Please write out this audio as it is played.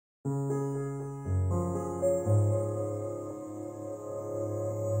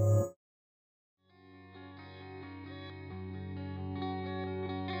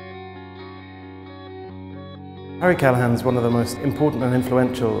Harry Callahan is one of the most important and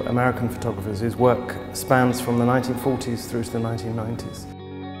influential American photographers whose work spans from the 1940s through to the 1990s.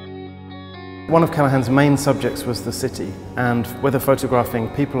 One of Callahan's main subjects was the city, and whether photographing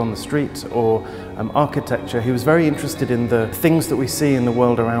people on the street or architecture, he was very interested in the things that we see in the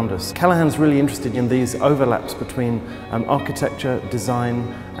world around us. Callahan's really interested in these overlaps between architecture,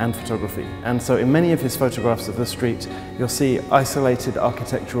 design and photography. And so in many of his photographs of the street, you'll see isolated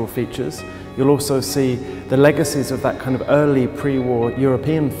architectural features. You'll also see the legacies of that kind of early pre-war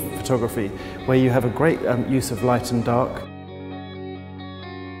European photography, where you have a great use of light and dark.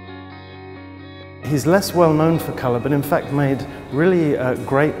 He's less well known for colour, but in fact made really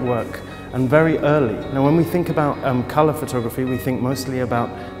great work, and very early. Now when we think about colour photography, we think mostly about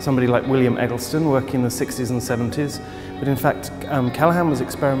somebody like William Eggleston working in the 60s and 70s, but in fact Callahan was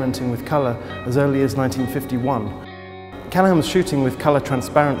experimenting with colour as early as 1951. Callahan was shooting with colour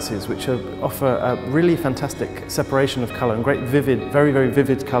transparencies, which offer a really fantastic separation of colour and great vivid, very, very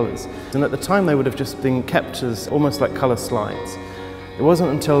vivid colours. And at the time they would have just been kept as almost like colour slides. It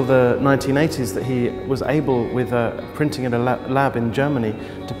wasn't until the 1980s that he was able, with printing at a lab in Germany,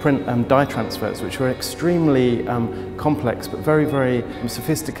 to print dye transfers, which were an extremely complex but very, very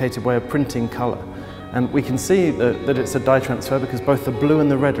sophisticated way of printing colour. And we can see that it's a dye transfer because both the blue and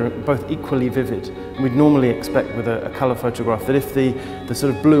the red are both equally vivid. And we'd normally expect with a colour photograph that if the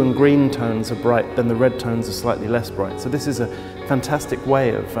sort of blue and green tones are bright, then the red tones are slightly less bright. So this is a fantastic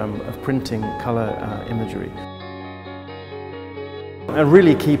way of printing colour imagery. A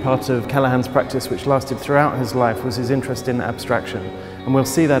really key part of Callahan's practice, which lasted throughout his life, was his interest in abstraction. And we'll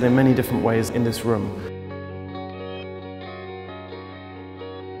see that in many different ways in this room.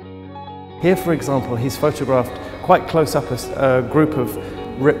 Here, for example, he's photographed quite close up a group of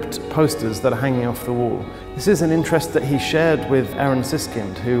ripped posters that are hanging off the wall. This is an interest that he shared with Aaron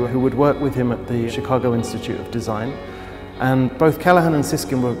Siskind, who would work with him at the Chicago Institute of Design. And both Callahan and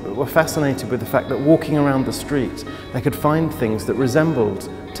Siskind were fascinated with the fact that walking around the street, they could find things that resembled,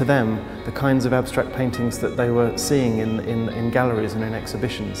 to them, the kinds of abstract paintings that they were seeing in galleries and in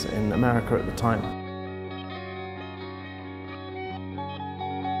exhibitions in America at the time.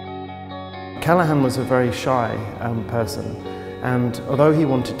 Callahan was a very shy person, and although he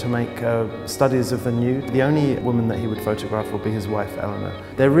wanted to make studies of the nude, the only woman that he would photograph would be his wife, Eleanor.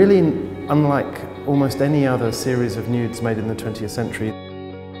 They're really unlike almost any other series of nudes made in the 20th century.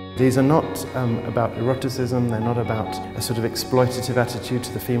 These are not about eroticism, they're not about a sort of exploitative attitude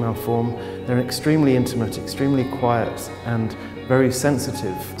to the female form. They're an extremely intimate, extremely quiet and very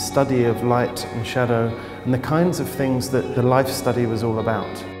sensitive study of light and shadow and the kinds of things that the life study was all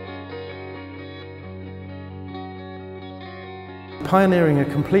about. Pioneering a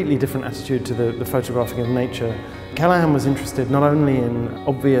completely different attitude to the photographing of nature, Callahan was interested not only in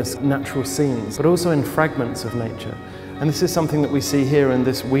obvious natural scenes, but also in fragments of nature. And this is something that we see here in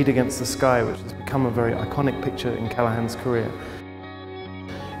this Weed Against the Sky, which has become a very iconic picture in Callahan's career.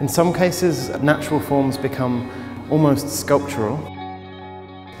 In some cases, natural forms become almost sculptural.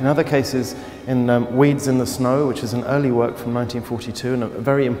 In other cases, in Weeds in the Snow, which is an early work from 1942 and a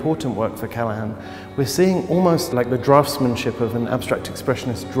very important work for Callahan, we're seeing almost like the draftsmanship of an abstract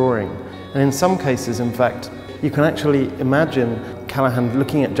expressionist drawing. And in some cases, in fact, you can actually imagine Callahan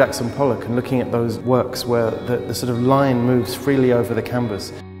looking at Jackson Pollock and looking at those works where the sort of line moves freely over the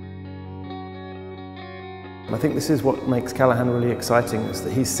canvas. And I think this is what makes Callahan really exciting, is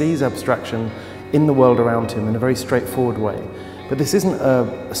that he sees abstraction in the world around him in a very straightforward way. But this isn't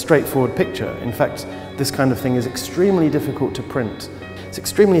a straightforward picture. In fact, this kind of thing is extremely difficult to print. It's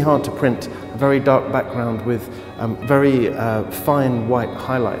extremely hard to print a very dark background with very fine white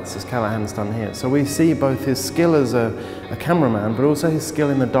highlights, as Callahan's done here. So we see both his skill as a cameraman, but also his skill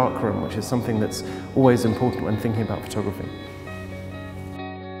in the darkroom, which is something that's always important when thinking about photography.